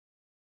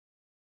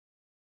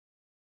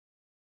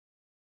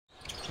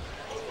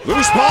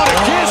Loose ball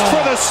against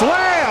for the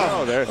slam.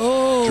 Oh, there.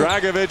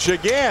 Dragovic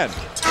again.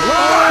 It's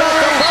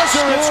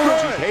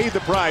good. He paid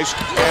the price,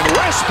 and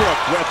Westbrook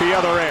at the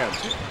other end.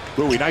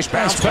 Bowie, nice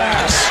bounce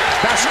pass.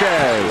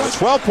 Vasquez.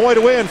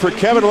 12-point win for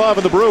Kevin Love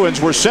and the Bruins.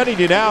 We're sending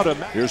you now to...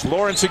 Here's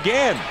Lawrence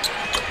again.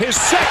 His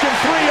second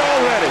three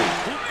already.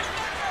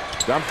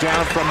 Dumped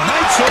down from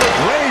Neitzel.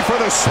 Gray for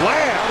the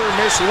slam.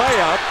 Another missed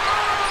layup.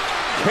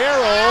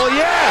 Carroll,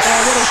 yes!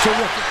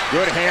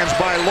 Good hands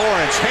by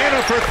Lawrence.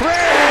 Hannah for three!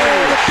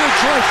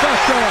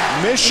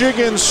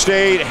 Michigan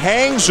State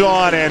hangs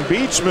on and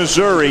beats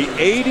Missouri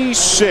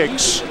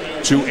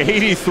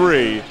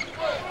 86-83.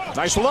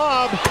 Nice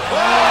lob.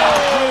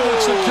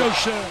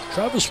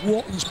 Travis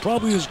Walton's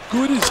probably as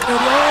good as Eddie.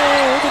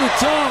 Oh, over the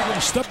top. When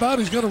he step out,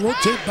 he's got to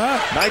rotate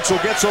back. Neitzel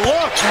gets a look.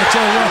 That's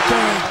all right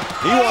there.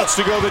 He wants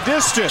to go the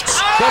distance.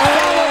 But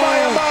followed by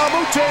a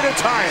Mamute to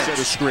tie it.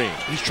 The screen.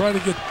 He's trying to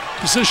get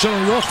position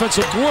on the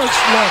offensive boards.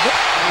 Love it.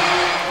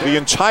 The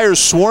entire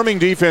swarming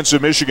defense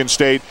of Michigan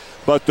State,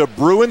 but the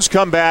Bruins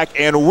come back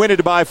and win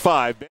it by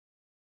 5.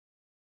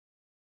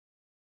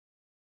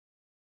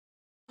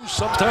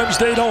 Sometimes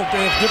they don't.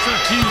 They have different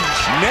keys.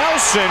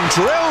 Nelson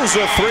drills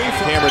a three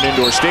from Cameron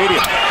Indoor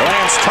Stadium.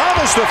 Lance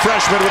Thomas, the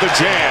freshman, with a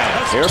jam.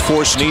 Air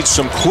Force needs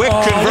some quick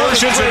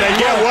conversions, and they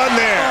get one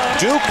there.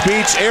 Duke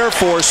beats Air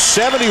Force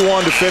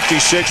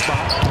 71-56.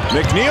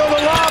 McNeil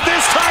the lob.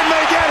 This time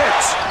they get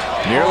it.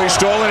 Nearly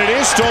stolen. It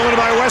is stolen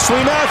by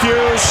Wesley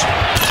Matthews.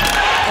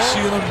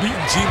 See an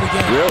unbeaten team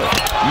again. Really?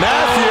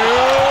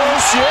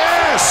 Matthews,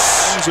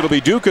 yes! It'll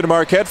be Duke and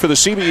Marquette for the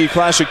CBE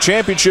Classic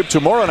Championship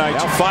tomorrow night.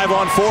 Now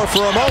 5-on-4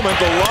 for a moment.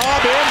 The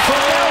lob in from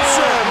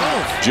Nelson.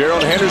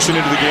 Gerald Henderson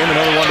into the game.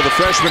 Another one to the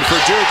freshman for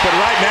Duke. But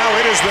right now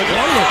it is the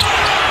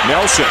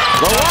Nelson.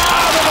 The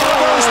lob and the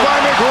reverse by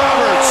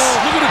McRoberts.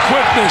 Look at the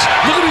quickness.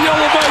 Look at the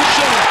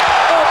elevation.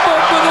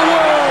 Up and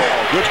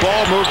away. Good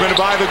ball movement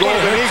by the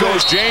Golden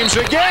Eagles. James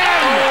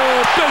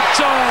again. Big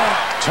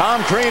time.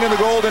 Tom Crean and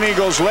the Golden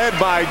Eagles, led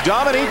by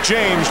Dominique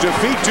James,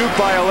 defeat Duke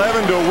by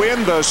 11 to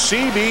win the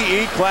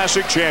CBE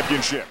Classic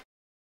Championship.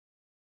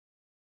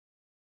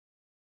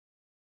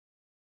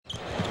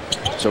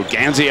 So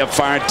Ganzi up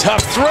firing,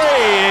 tough three.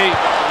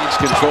 He's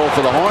control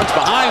for the Horns,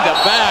 behind the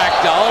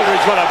back to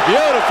Aldridge. What a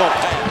beautiful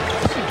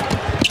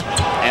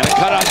pass. And a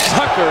cut on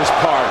Tucker's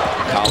part.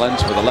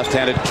 Collins with a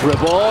left-handed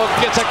dribble,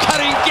 gets a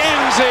cutting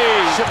Ganzi.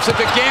 Ships it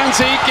to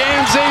Ganzi.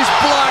 Ganzi's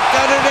blocked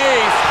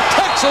underneath.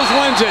 Texas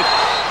wins it.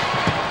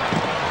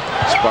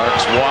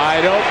 Sparks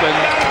wide open.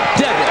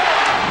 Devitt.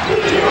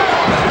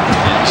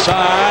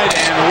 Inside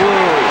and Wu.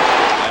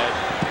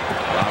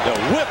 Rondo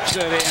whips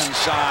it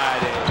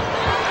inside.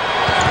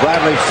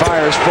 Bradley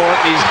fires for it.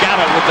 He's got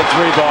it with the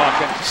three ball.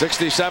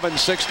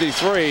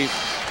 67-63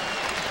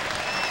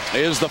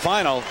 is the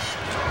final.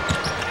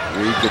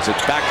 Reed gets it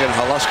back, and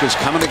Haluska's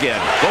coming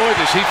again. Boy,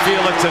 does he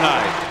feel it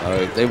tonight.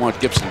 They want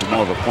Gibson to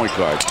more of a point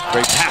guard.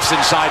 Great pass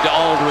inside to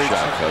Aldridge.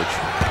 Shot, coach.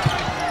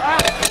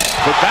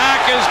 The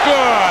back is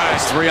good.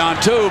 It's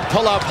 3-on-2.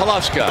 Pull up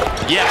Haluska.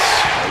 Yes.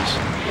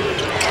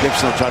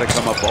 Gibson will try to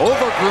come up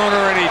over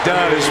Gruner, and he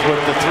does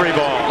with the three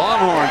ball.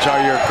 Longhorns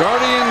are your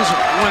Guardians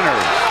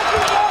winners.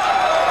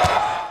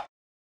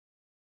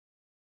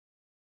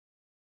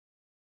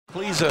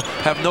 Please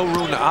have no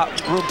room to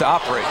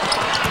operate.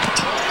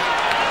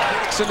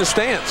 It's in the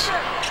stands.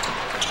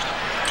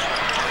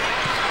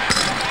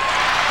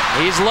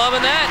 He's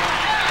loving that.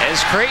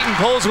 As Creighton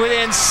pulls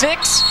within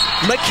 6,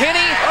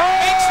 McKinney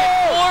makes it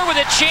 4 with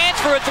a chance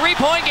for a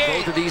three-point game.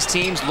 Both of these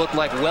teams look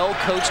like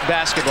well-coached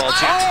basketball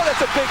teams. Oh,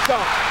 that's a big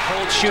dunk.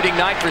 Cold shooting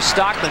night for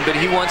Stockman, but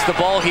he wants the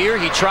ball here.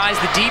 He tries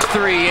the deep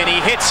three, and he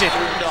hits it.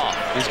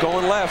 He's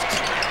going left.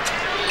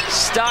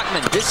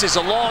 Stockman, this is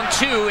a long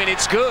 2, and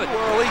it's good.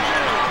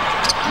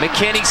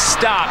 McKinney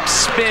stops,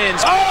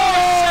 spins.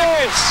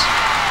 Seconds.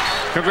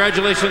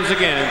 Congratulations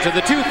again to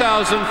the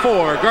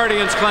 2004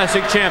 Guardians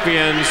Classic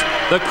champions,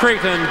 the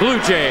Creighton Blue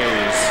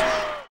Jays.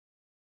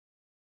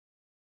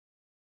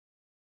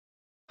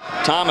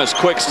 Thomas,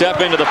 quick step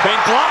into the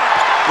paint, block.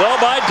 Well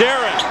by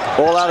Darren.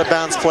 All out of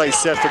bounds play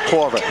set for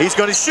Corver. He's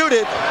going to shoot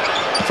it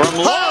From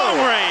long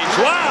range.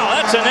 Wow,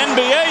 that's an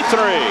NBA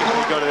three.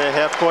 We go to the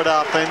half-court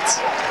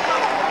offense.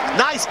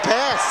 Nice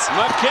pass.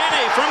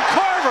 McKinney from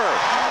Carver.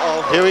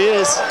 Oh, here he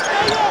is.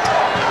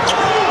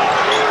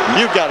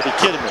 You got to be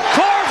kidding me.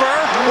 Carver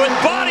with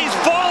bodies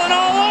falling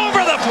all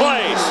over the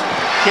place.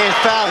 Can't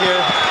foul here.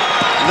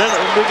 And then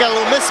we got a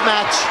little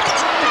mismatch.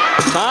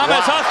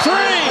 Thomas, a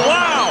three.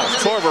 Wow.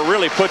 Carver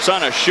really puts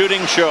on a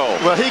shooting show.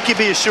 Well, he can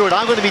be assured.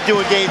 I'm going to be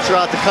doing games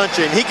throughout the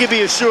country, and he can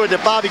be assured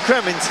that Bobby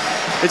Cremins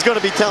is going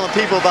to be telling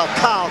people about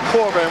Kyle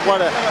Korver and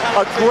what a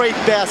great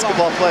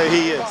basketball player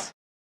he is.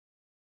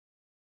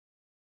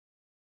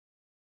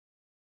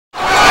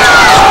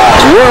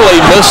 Worley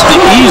missed the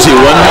easy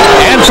one,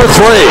 and for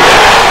three.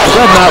 Is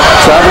that not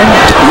traveling?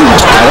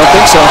 I don't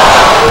think so.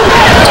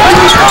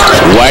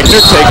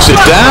 Wagner takes it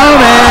down,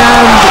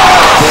 and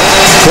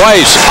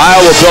twice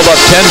Iowa built up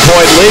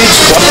 10-point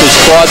leads. Has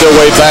clawed their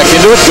way back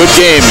into it. Good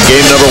game,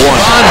 game number 1.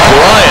 John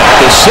Bryant,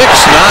 the 6'9"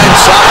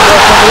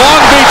 sophomore from Long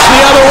Beach,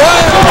 the other way.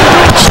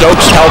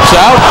 Stokes helps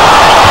out.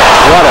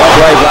 What a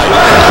play by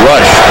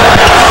Rush.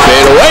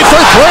 Fade away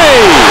for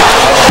three.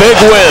 A big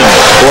win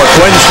for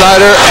Quinn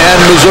Snyder and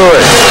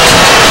Missouri.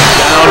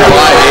 Down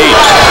by 8.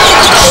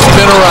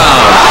 Spin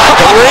around.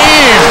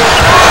 Kareem.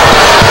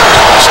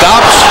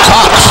 Stops.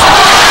 Tops.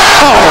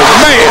 Oh,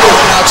 man.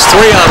 Now it's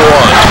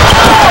 3-on-1.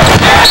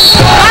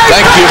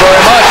 Thank you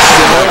very much.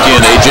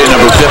 Again, AJ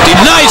number 50.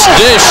 Nice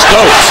dish,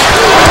 Stokes.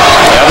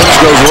 Evans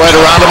goes right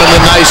around him in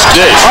the nice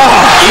dish.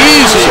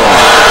 Easy.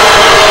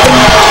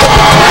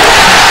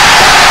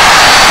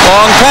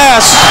 Long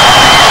pass.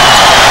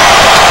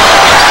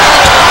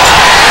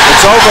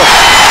 It's over.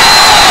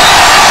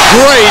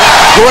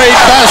 Great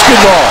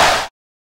basketball.